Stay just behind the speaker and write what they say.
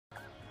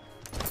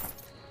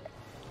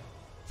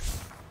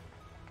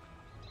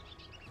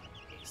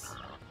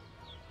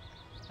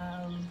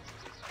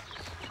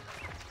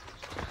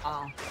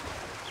Oh.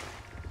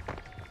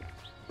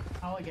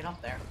 How do I get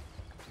up there?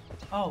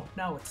 Oh,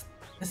 no,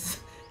 this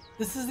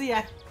is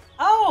the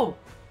oh!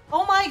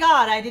 Oh my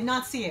god, I did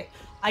not see it.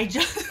 I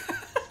just...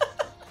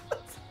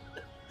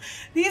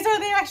 These are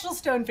the actual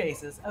stone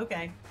faces.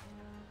 Okay.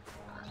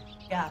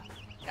 Yeah.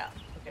 Yeah.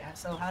 Okay,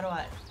 so how do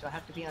I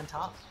have to be on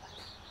top?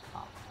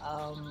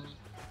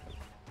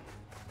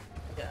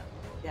 Yeah.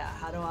 Yeah,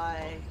 how do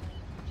I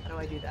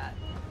do that?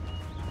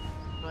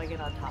 How do I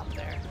get on top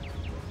there?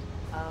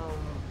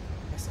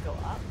 Let's go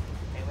up.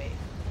 Okay, wait.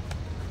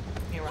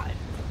 Give me a ride.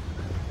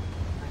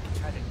 I can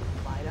try to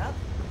glide up.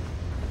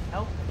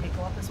 Nope, I can't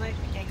go up this way.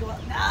 I can't go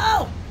up.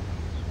 No!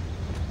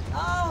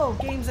 Oh,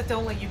 games that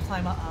don't let you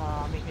climb up.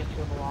 Oh, make me have to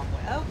go the long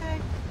way.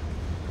 Okay.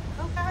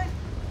 Okay.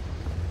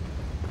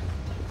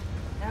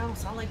 No,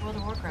 it's not like World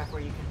of Warcraft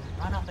where you can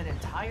run up an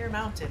entire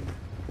mountain.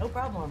 No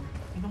problem.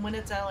 Even when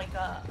it's at like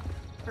a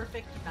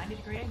perfect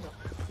 90-degree angle.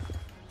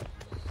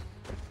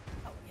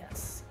 Oh,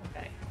 yes.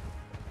 Okay.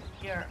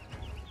 Here.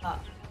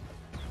 Up.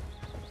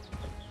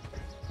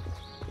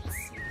 Let's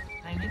see.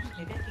 Maybe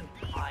I can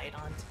glide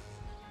onto...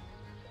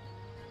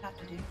 Have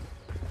to do.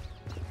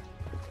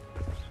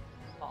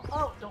 Fall.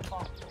 Oh, don't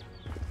fall.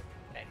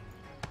 Okay.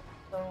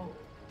 So.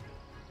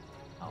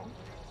 Oh.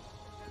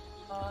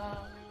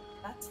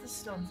 That's the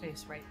stone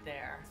face right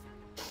there.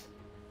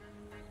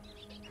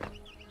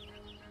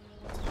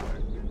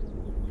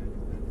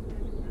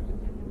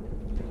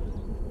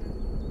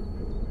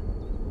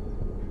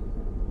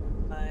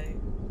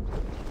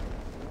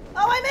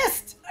 Oh, I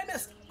missed! I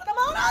missed! But I'm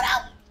on! Oh,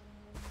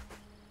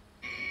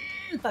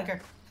 no! Bugger.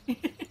 I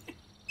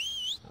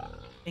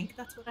think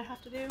that's what I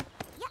have to do.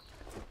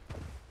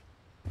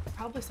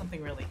 Probably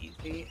something really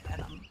easy,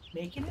 and I'm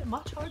making it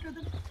much harder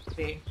than it should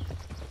be.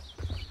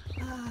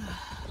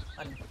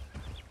 Fun.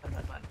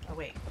 Oh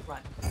wait,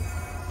 run.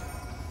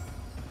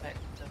 That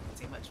doesn't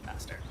seem much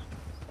faster,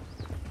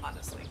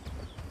 honestly.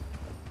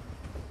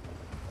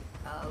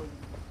 Oh,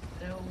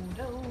 no,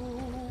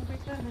 we're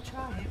gonna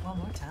try it one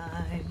more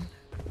time.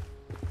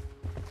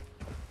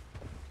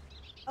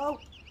 Oh!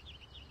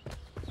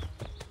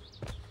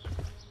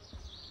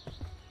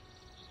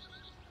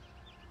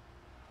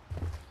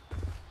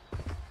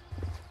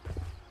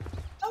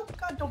 Oh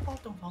god, don't fall,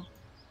 don't fall.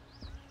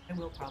 I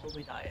will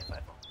probably die if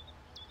I fall.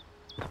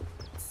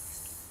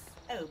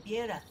 Oh,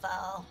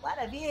 beautiful. What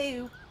a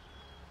view.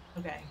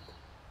 Okay.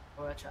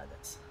 We're gonna try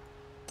this.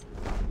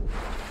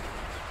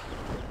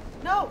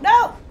 No,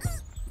 no!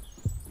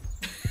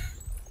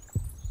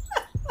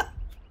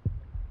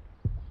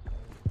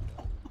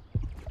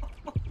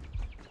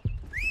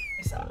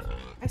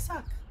 I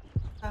suck.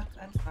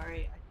 I'm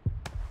sorry.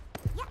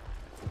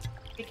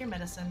 Take your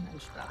medicine and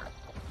shut up.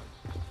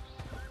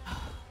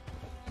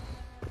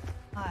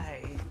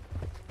 I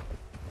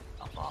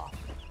fell off.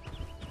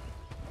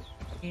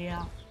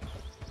 Yeah.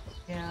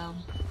 Yeah.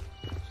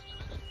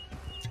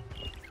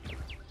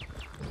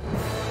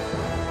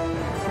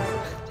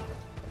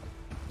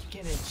 You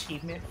get an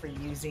achievement for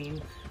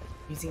using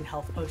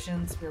health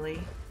potions,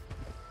 really?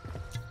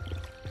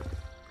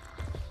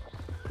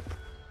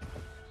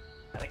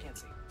 But I can't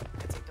see.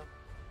 Don't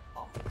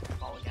fall.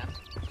 Fall again.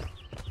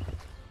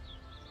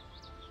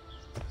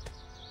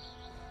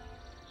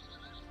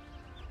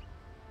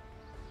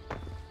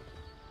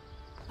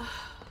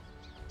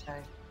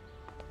 Okay.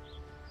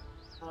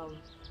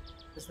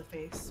 There's the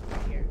face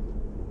right here.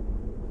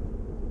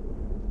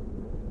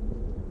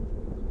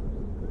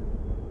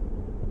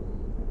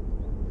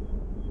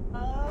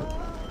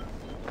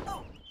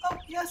 Oh,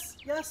 yes,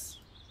 yes.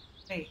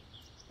 Wait,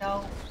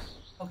 no.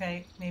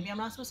 Okay, maybe I'm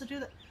not supposed to do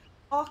that.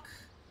 Talk.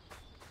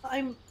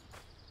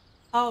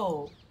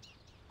 Oh,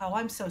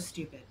 I'm so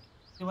stupid.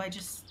 Do I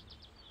just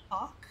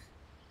talk?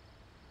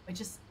 I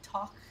just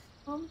talk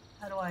to him?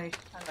 How do I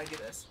do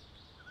this?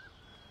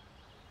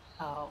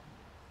 Oh.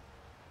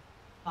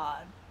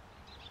 God.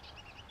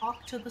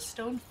 Talk to the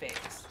stone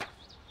face.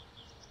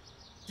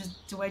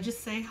 Do I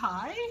just say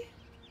hi?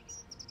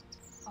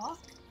 Talk?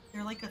 Is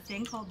there like a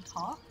thing called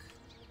talk?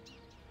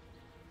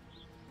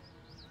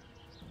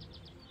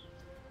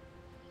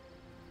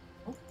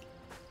 Oh.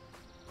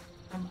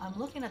 I'm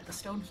looking at the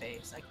stone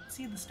face. I can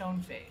see the stone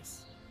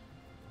face.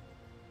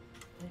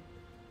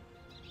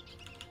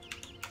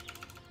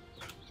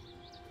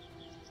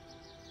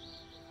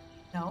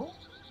 No?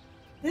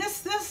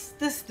 This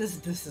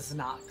is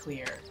not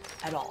clear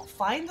at all.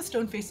 Find the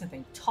stone face and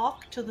thing.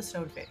 Talk to the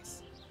stone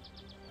face.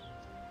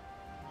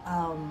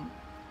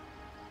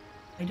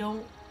 I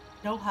don't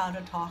know how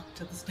to talk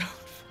to the stone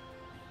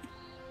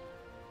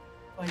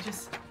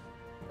face.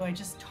 Do I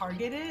just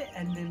target it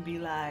and then be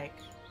like,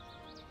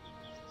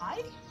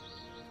 hi?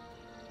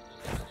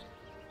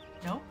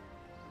 No?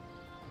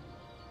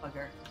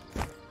 Bugger.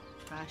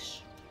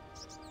 Trash.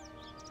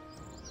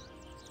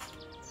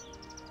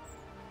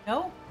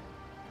 No?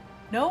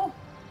 No?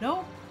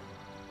 No?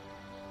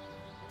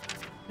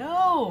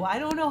 No! I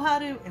don't know how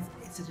to...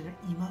 Is it an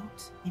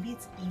emote? Maybe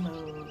it's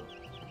emote.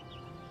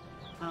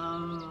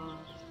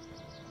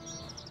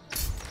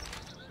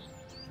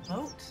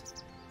 Emote?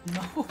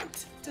 mode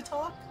to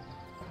talk?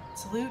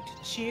 Salute,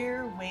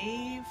 cheer,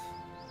 wave,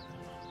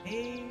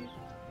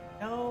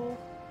 no.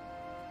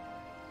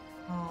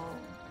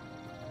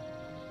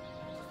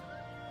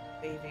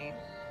 Waving.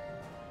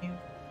 You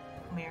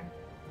come here.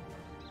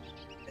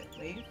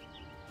 Wave.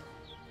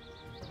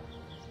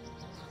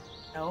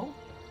 No.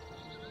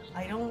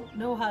 I don't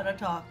know how to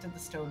talk to the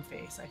stone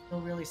face. I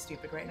feel really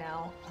stupid right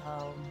now.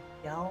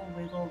 Yell,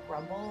 wiggle,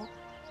 grumble.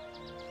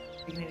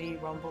 Dignity,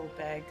 rumble,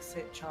 beg,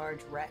 sit, charge,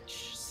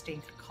 retch,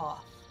 stink,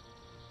 cough.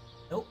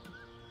 Nope.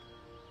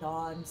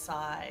 Yawn,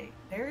 sigh.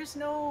 There's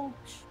no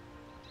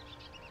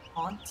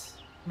taunt.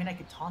 I mean, I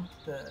could taunt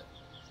the...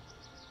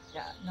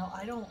 Yeah, no,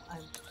 I don't...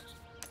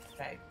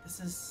 Okay, this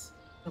is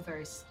so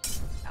very...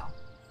 Now.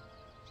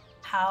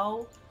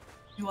 How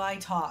do I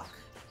talk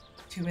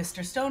to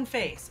Mr.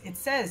 Stoneface? It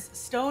says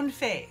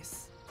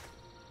Stoneface.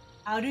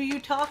 How do you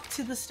talk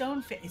to the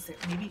Stoneface?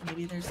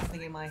 Maybe there's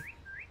something in my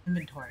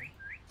inventory.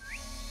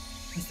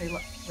 Since they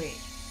look... Wait.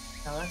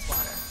 No, that's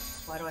water.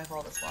 Why do I have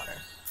all this water?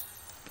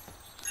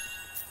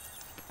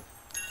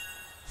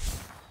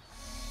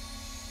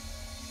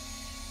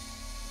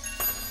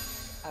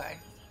 Okay.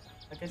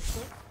 A good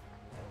sword?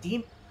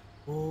 Deem...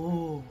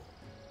 Oh.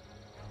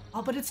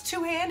 Oh, but it's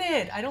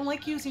two-handed! I don't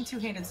like using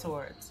two-handed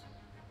swords.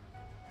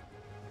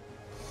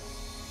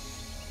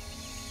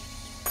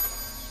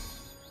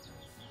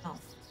 Oh.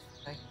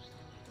 Okay.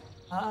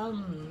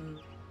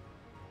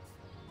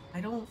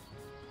 I don't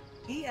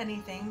see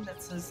anything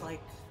that says,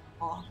 like,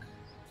 talk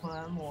to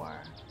him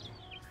or...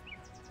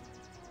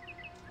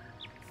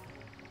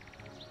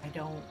 I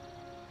don't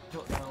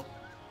know.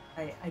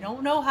 I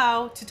don't know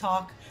how to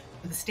talk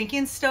to the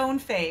stinking stone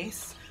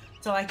face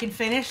so I can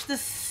finish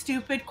this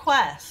stupid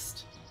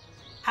quest.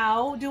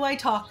 How do I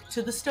talk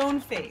to the stone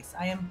face?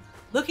 I am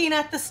looking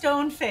at the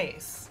stone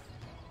face.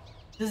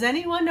 Does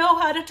anyone know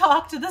how to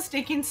talk to the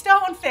stinking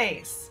stone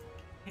face?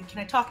 Can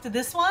I talk to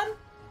this one?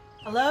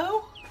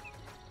 Hello?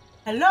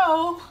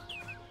 Hello?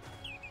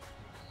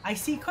 I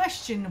see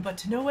question,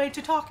 but no way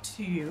to talk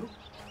to you.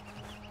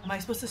 Am I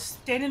supposed to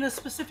stand in a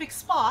specific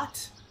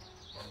spot?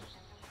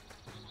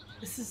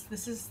 This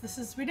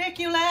is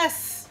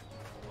ridiculous.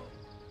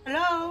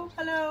 Hello?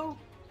 Hello?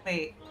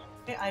 Wait.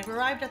 Okay, I've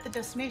arrived at the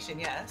destination,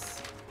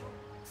 yes.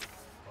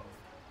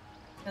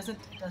 It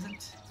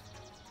doesn't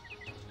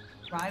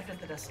arrived at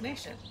the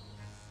destination.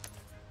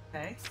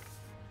 Okay.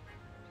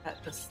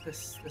 That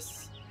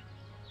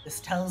this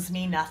tells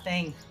me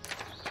nothing.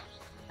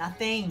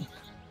 Nothing.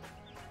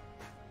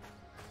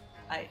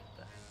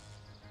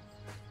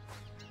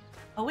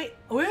 Oh wait,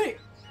 wait.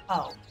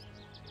 Oh.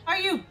 Are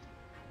you?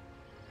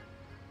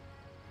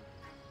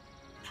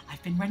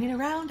 I've been running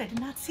around. I did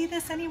not see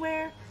this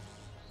anywhere.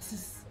 This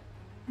is...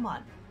 Come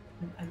on.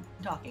 I'm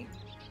talking.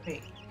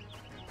 Wait.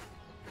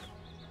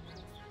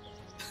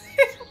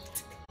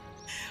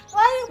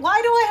 Why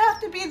do I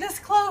have to be this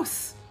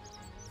close?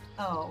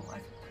 Oh,